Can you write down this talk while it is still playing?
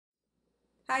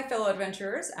Hi fellow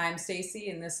adventurers, I'm Stacy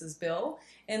and this is Bill.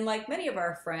 And like many of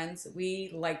our friends,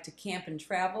 we like to camp and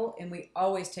travel, and we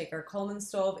always take our Coleman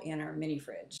stove and our mini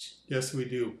fridge. Yes, we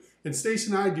do. And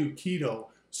Stacy and I do keto.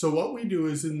 So what we do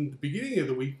is in the beginning of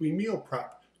the week, we meal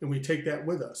prep and we take that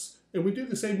with us. And we do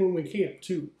the same when we camp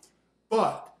too.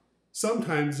 But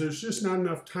sometimes there's just not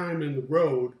enough time in the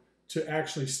road to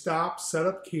actually stop, set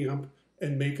up camp,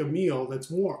 and make a meal that's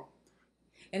warm.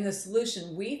 And the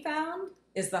solution we found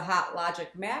is the Hot Logic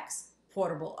Max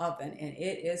portable oven, and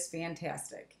it is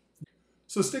fantastic.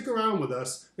 So stick around with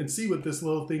us and see what this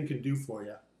little thing can do for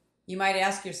you. You might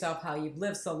ask yourself how you've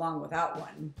lived so long without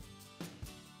one.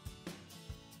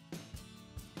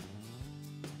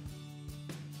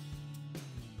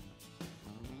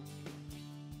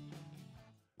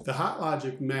 The Hot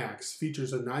Logic Max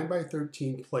features a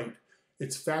 9x13 plate.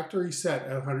 It's factory set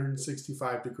at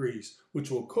 165 degrees, which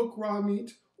will cook raw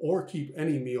meat or keep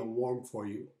any meal warm for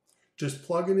you. Just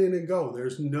plug it in and go.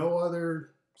 There's no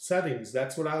other settings.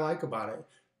 That's what I like about it.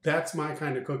 That's my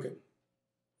kind of cooking.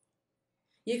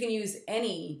 You can use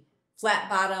any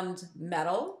flat-bottomed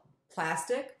metal,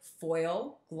 plastic,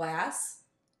 foil, glass.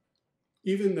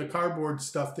 Even the cardboard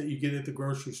stuff that you get at the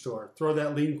grocery store. Throw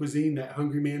that Lean Cuisine, that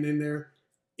Hungry Man in there,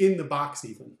 in the box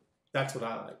even. That's what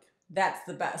I like. That's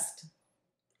the best.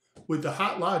 With the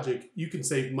Hot Logic, you can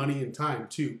save money and time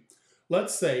too.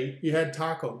 Let's say you had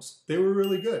tacos. They were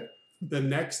really good. The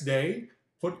next day,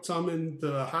 put some in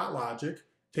the Hot Logic,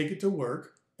 take it to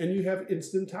work, and you have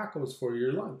instant tacos for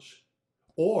your lunch.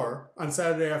 Or on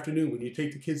Saturday afternoon when you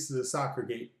take the kids to the soccer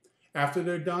game. After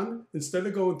they're done, instead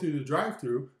of going through the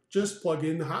drive-thru, just plug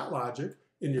in the Hot Logic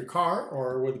in your car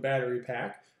or with a battery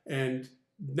pack, and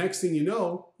next thing you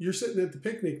know, you're sitting at the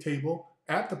picnic table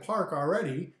at the park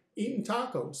already, eating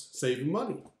tacos, saving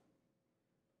money.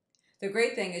 The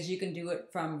great thing is you can do it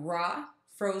from raw,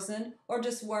 frozen, or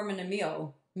just warm in a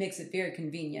meal. Makes it very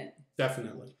convenient.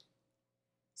 Definitely.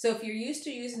 So if you're used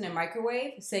to using a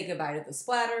microwave, say goodbye to the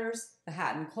splatters, the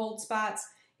hot and cold spots,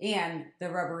 and the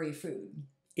rubbery food.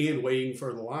 And waiting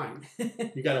for the line.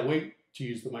 You got to wait to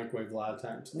use the microwave a lot of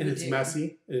times. And it's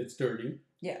messy, and it's dirty.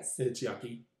 Yes. And it's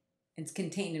yucky. It's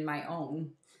contained in my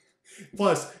own.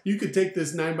 Plus, you could take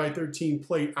this 9x13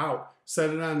 plate out, set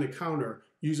it on the counter,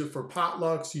 use it for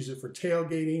potlucks, use it for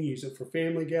tailgating, use it for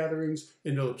family gatherings,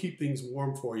 and it'll keep things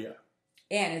warm for you.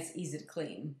 And it's easy to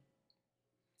clean.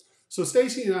 So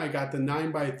Stacy and I got the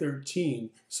 9x13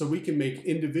 so we can make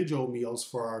individual meals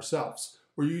for ourselves.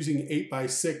 We're using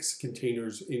 8x6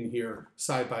 containers in here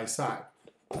side by side.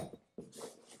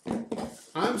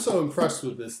 I'm so impressed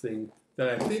with this thing that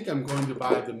I think I'm going to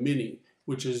buy the Mini,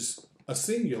 which is a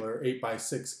singular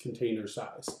 8x6 container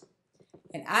size.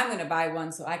 And I'm going to buy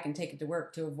one so I can take it to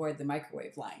work to avoid the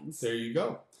microwave lines. There you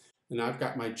go. And I've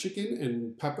got my chicken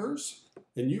and peppers,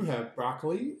 and you have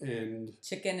broccoli and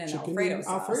chicken and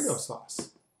Alfredo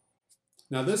sauce.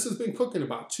 Now this has been cooking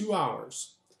about 2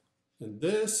 hours, and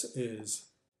this is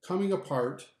coming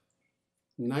apart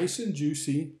nice and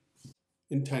juicy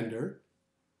and tender.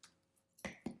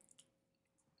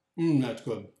 That's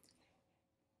good.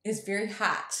 It's very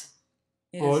hot.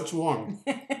 It's warm.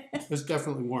 It's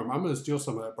definitely warm. I'm going to steal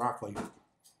some of that broccoli.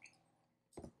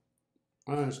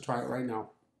 Let's try it right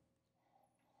now.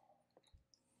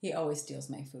 He always steals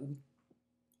my food.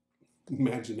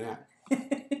 Imagine that.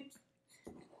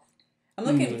 I'm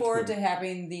looking forward to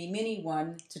having the mini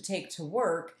one to take to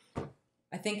work.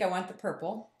 I think I want the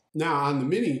purple. Now on the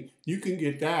Mini, you can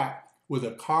get that with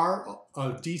a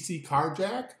DC car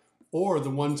jack or the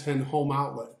 110 home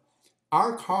outlet.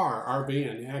 Our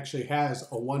van actually has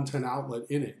a 110 outlet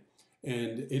in it,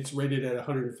 and it's rated at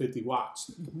 150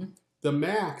 watts. Mm-hmm. The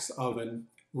Max oven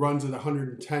runs at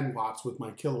 110 watts with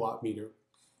my kilowatt meter.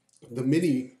 The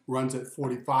Mini runs at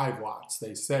 45 watts,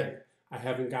 they say. I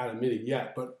haven't got a Mini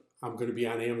yet, but I'm going to be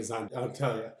on Amazon, I'll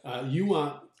tell you. You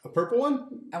want a purple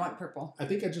one? I want purple. I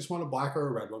think I just want a black or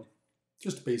a red one.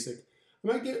 Just basic. I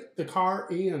might get the car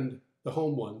and the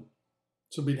home one.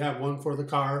 So we'd have one for the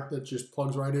car that just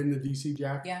plugs right in the DC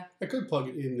jack. Yeah. I could plug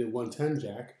it in the 110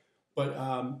 jack, but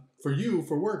for you,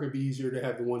 for work, it'd be easier to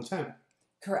have the 110.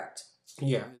 Correct.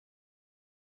 Yeah.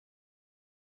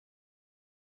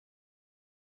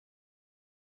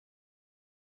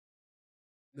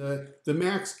 The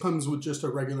Max comes with just a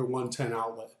regular 110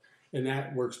 outlet, and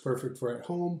that works perfect for at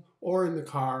home or in the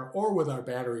car or with our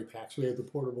battery packs. We have the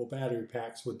portable battery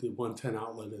packs with the 110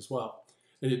 outlet as well.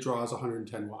 And it draws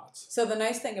 110 watts. So the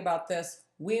nice thing about this,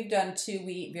 we've done two.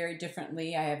 We eat very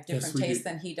differently. I have different tastes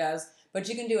than he does. But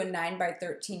you can do a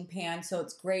 9x13 pan, so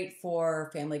it's great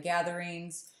for family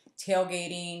gatherings,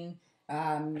 tailgating,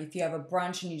 If you have a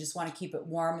brunch and you just want to keep it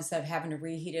warm instead of having to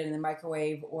reheat it in the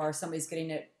microwave, or somebody's getting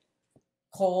it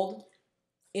cold,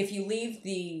 if you leave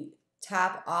the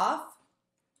top off,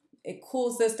 it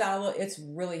cools this down a little. It's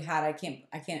really hot. I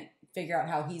can't figure out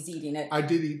how he's eating it. I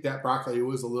did eat that broccoli. It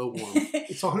was a little warm.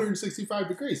 It's 165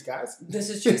 degrees, guys. This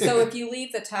is true. So if you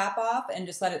leave the top off and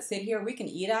just let it sit here, we can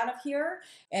eat out of here,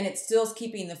 and it still's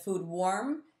keeping the food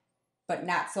warm, but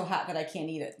not so hot that I can't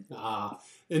eat it.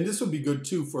 And this would be good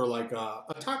too for like a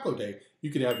taco day.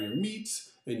 You could have your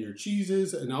meats and your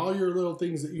cheeses and all your little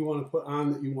things that you want to put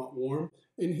on that you want warm.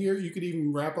 In here, you could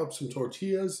even wrap up some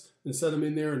tortillas and set them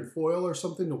in there in foil or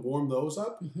something to warm those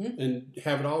up and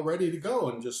have it all ready to go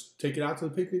and just take it out to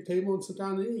the picnic table and sit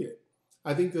down and eat it.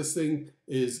 I think this thing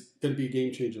is going to be a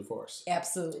game changer for us.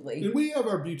 Absolutely. And we have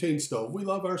our butane stove. We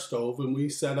love our stove and we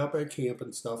set up at camp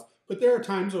and stuff. But there are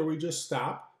times where we just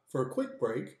stop for a quick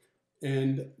break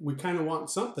and we kind of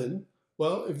want something.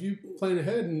 Well, if you plan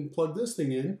ahead and plug this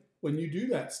thing in, when you do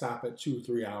that stop at 2 or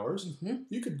 3 hours,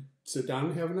 you could sit down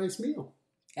and have a nice meal.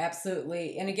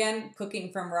 Absolutely. And again,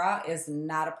 cooking from raw is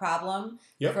not a problem.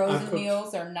 Yep, Frozen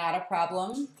meals are not a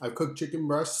problem. I've cooked chicken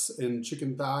breasts and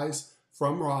chicken thighs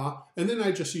from raw, and then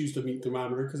I just used a meat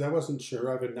thermometer because I wasn't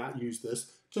sure. I had not used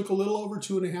this. Took a little over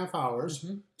 2.5 hours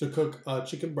to cook a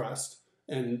chicken breast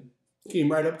and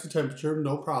came right up to temperature,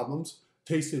 no problems.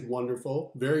 Tasted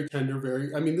wonderful, very tender,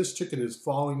 this chicken is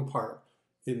falling apart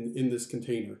in this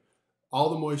container. All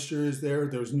the moisture is there.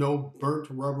 There's no burnt,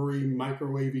 rubbery,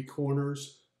 microwavy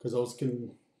corners because those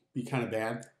can be kind of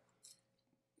bad.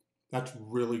 That's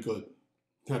really good.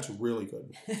 That's really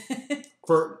good.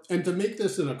 And to make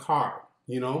this in a car,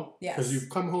 because you've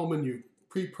come home and you've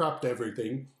pre-prepped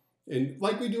everything, and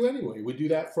like we do anyway. We do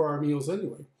that for our meals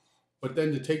anyway. But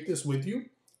then to take this with you,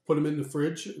 put them in the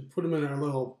fridge, put them in our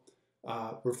little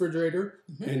refrigerator,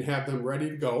 and have them ready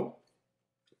to go.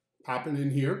 Pop it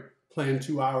in here. Plan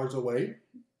 2 hours away,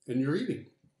 and you're eating.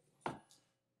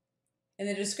 In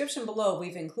the description below,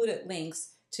 we've included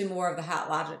links to more of the Hot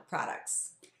Logic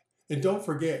products. And don't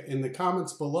forget, in the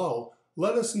comments below,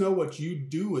 let us know what you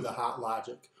do with a Hot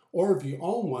Logic. Or if you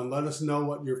own one, let us know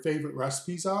what your favorite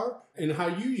recipes are and how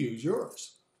you use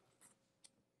yours.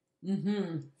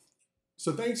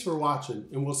 So thanks for watching,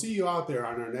 and we'll see you out there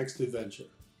on our next adventure.